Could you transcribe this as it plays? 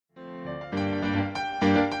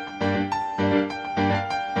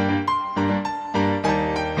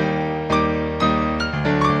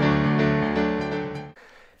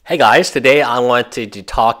Hey guys, today I wanted to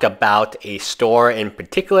talk about a store in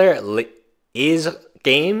particular, Is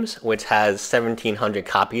Games, which has 1,700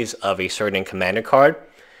 copies of a certain commander card.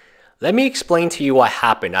 Let me explain to you what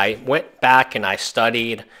happened. I went back and I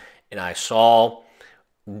studied and I saw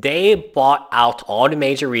they bought out all the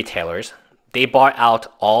major retailers. They bought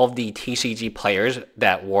out all the TCG players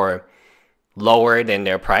that were lower than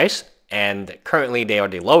their price, and currently they are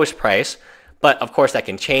the lowest price. But of course that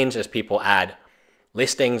can change as people add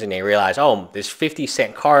listings and they realize, oh, this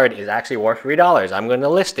 50-cent card is actually worth $3. I'm going to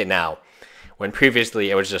list it now, when previously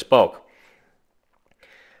it was just bulk.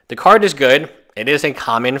 The card is good. It is a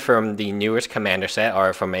common from the newest commander set,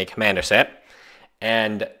 or from a commander set,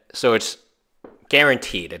 and so it's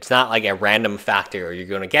guaranteed. It's not like a random factor, or you're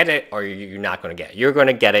going to get it or you're not going to get it. You're going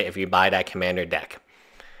to get it if you buy that commander deck.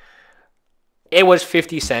 It was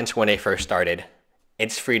 50 cents when they first started.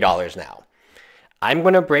 It's $3 now. I'm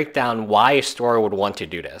going to break down why a store would want to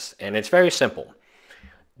do this, and it's very simple.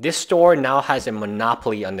 This store now has a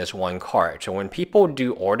monopoly on this one card. So when people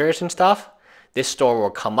do orders and stuff, this store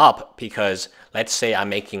will come up because, let's say I'm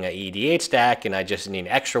making an EDH deck and I just need an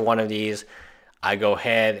extra one of these. I go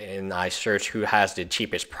ahead and I search who has the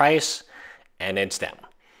cheapest price, and it's them.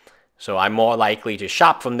 So I'm more likely to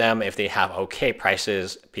shop from them if they have okay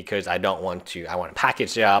prices, because I want to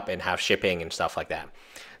package it up and have shipping and stuff like that.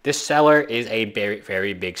 This seller is a very,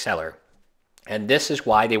 very big seller, and this is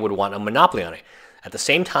why they would want a monopoly on it. At the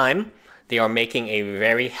same time, they are making a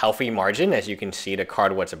very healthy margin. As you can see, the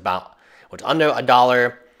card was under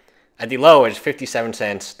 $1. At the low, it's 57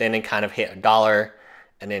 cents. Then it kind of hit $1,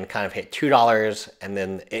 and then kind of hit $2, and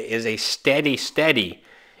then it is a steady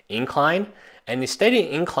incline. And the steady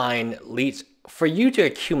incline leads for you to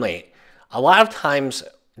accumulate. A lot of times,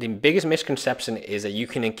 the biggest misconception is that you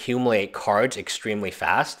can accumulate cards extremely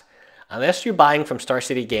fast. Unless you're buying from Star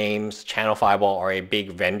City Games, Channel Fireball, or a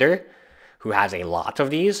big vendor who has a lot of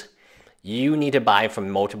these, you need to buy from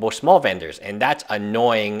multiple small vendors. And that's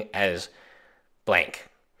annoying as blank.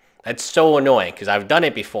 That's so annoying because I've done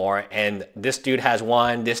it before, and this dude has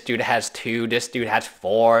one, this dude has two, this dude has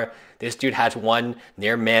four, this dude has one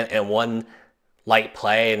near mint and one light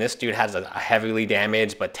play, and this dude has a heavily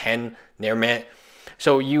damaged but 10 near mint.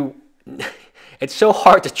 So it's so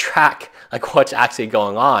hard to track like what's actually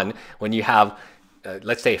going on when you have,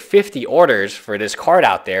 let's say, 50 orders for this card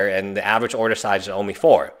out there, and the average order size is only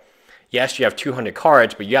 4. Yes, you have 200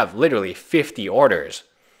 cards, but you have literally 50 orders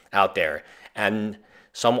out there, and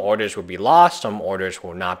some orders will be lost, some orders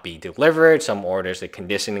will not be delivered, some orders the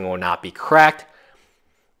conditioning will not be correct.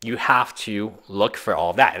 You have to look for all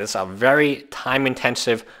of that. It's a very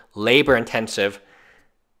time-intensive, labor-intensive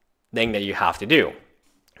thing that you have to do.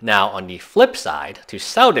 Now, on the flip side, to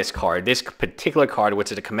sell this card, this particular card,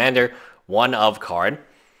 which is a commander one of card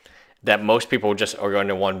that most people just are going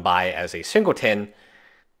to want to buy as a singleton,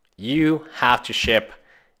 you have to ship,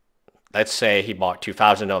 let's say he bought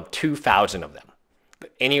 2,000 of them.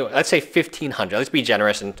 Let's say 1,500. Let's be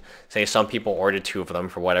generous and say some people ordered 2 of them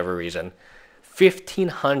for whatever reason.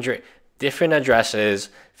 1,500 different addresses,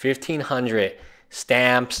 1,500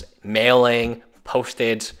 stamps, mailing,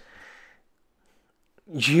 postage.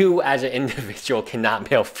 You as an individual cannot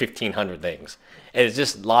mail 1,500 things. It's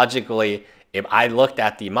just logically, if I looked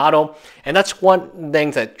at the model, and that's one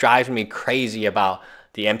thing that drives me crazy about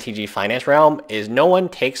the MTG finance realm, is no one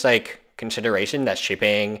takes like consideration that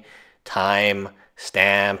shipping, time,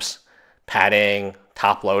 stamps, padding,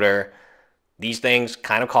 top loader, these things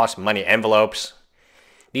kind of cost money. Envelopes,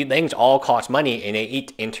 these things all cost money and they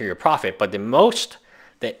eat into your profit. But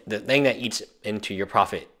the thing that eats into your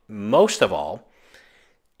profit most of all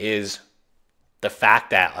is the fact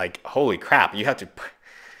that, like, holy crap, you have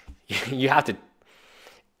to,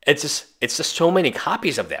 it's just so many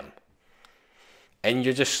copies of them, and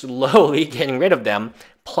you're just slowly getting rid of them.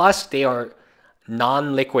 Plus, they are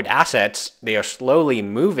non-liquid assets. They are slowly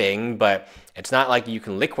moving, but it's not like you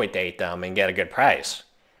can liquidate them and get a good price.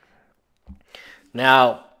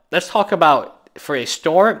 Now, let's talk about, for a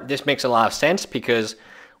store, this makes a lot of sense, because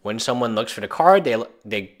when someone looks for the card,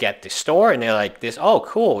 they get the store and they're like, oh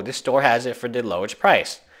cool, this store has it for the lowest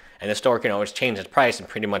price. And the store can always change its price and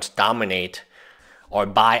pretty much dominate or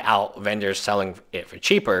buy out vendors selling it for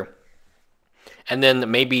cheaper. And then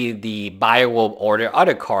maybe the buyer will order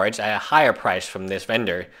other cards at a higher price from this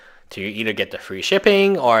vendor to either get the free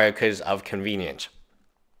shipping or because of convenience.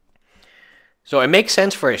 So it makes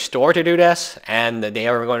sense for a store to do this, and they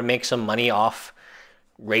are going to make some money off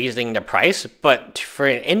raising the price. But for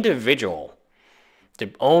an individual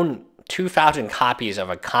to own 2,000 copies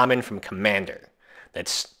of a common from Commander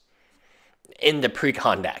that's in the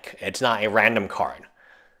pre-con deck, it's not a random card,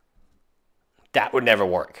 that would never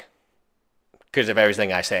work because of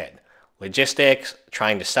everything I said. Logistics,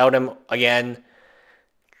 trying to sell them again,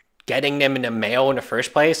 getting them in the mail in the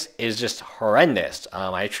first place is just horrendous.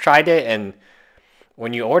 I tried it, and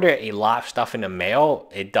when you order a lot of stuff in the mail,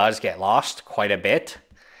 it does get lost quite a bit.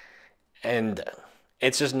 And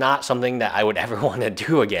it's just not something that I would ever want to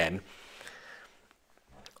do again.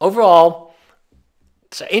 Overall,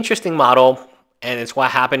 it's an interesting model, and it's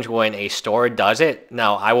what happens when a store does it.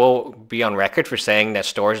 Now, I will be on record for saying that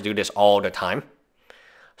stores do this all the time.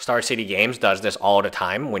 Star City Games does this all the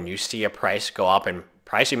time. When you see a price go up in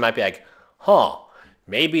price, you might be like, huh,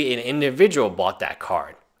 maybe an individual bought that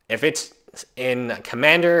card. If it's in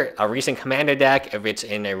Commander, a recent Commander deck, if it's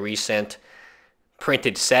in a recent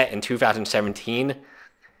printed set in 2017,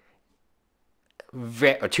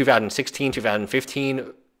 or 2016,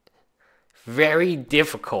 2015, very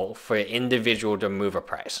difficult for an individual to move a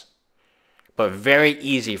price. But very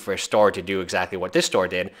easy for a store to do exactly what this store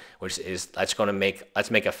did, which is let's make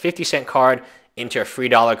a 50-cent card into a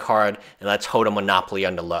 $3 card, and let's hold a monopoly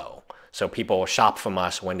on the low. So people will shop from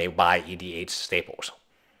us when they buy EDH staples.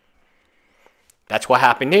 That's what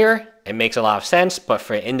happened here. It makes a lot of sense, but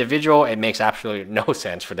for an individual, it makes absolutely no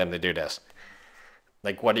sense for them to do this.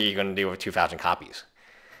 Like, what are you going to do with 2,000 copies?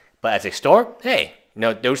 But as a store, hey,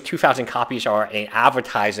 those 2,000 copies are an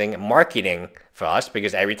advertising and marketing for us,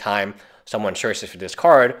 because every time someone searches for this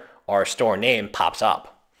card, our store name pops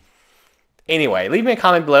up. Anyway, leave me a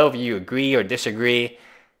comment below if you agree or disagree.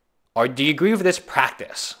 Or do you agree with this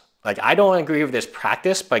practice? Like, I don't agree with this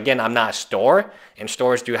practice, but again, I'm not a store, and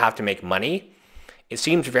stores do have to make money. It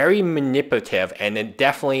seems very manipulative, and it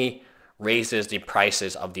definitely raises the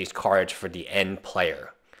prices of these cards for the end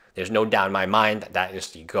player. There's no doubt in my mind that that is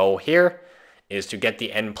the goal here, is to get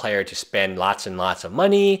the end player to spend lots and lots of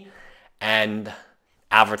money and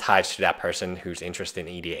advertise to that person who's interested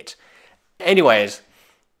in EDH. Anyways,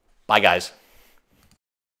 bye guys.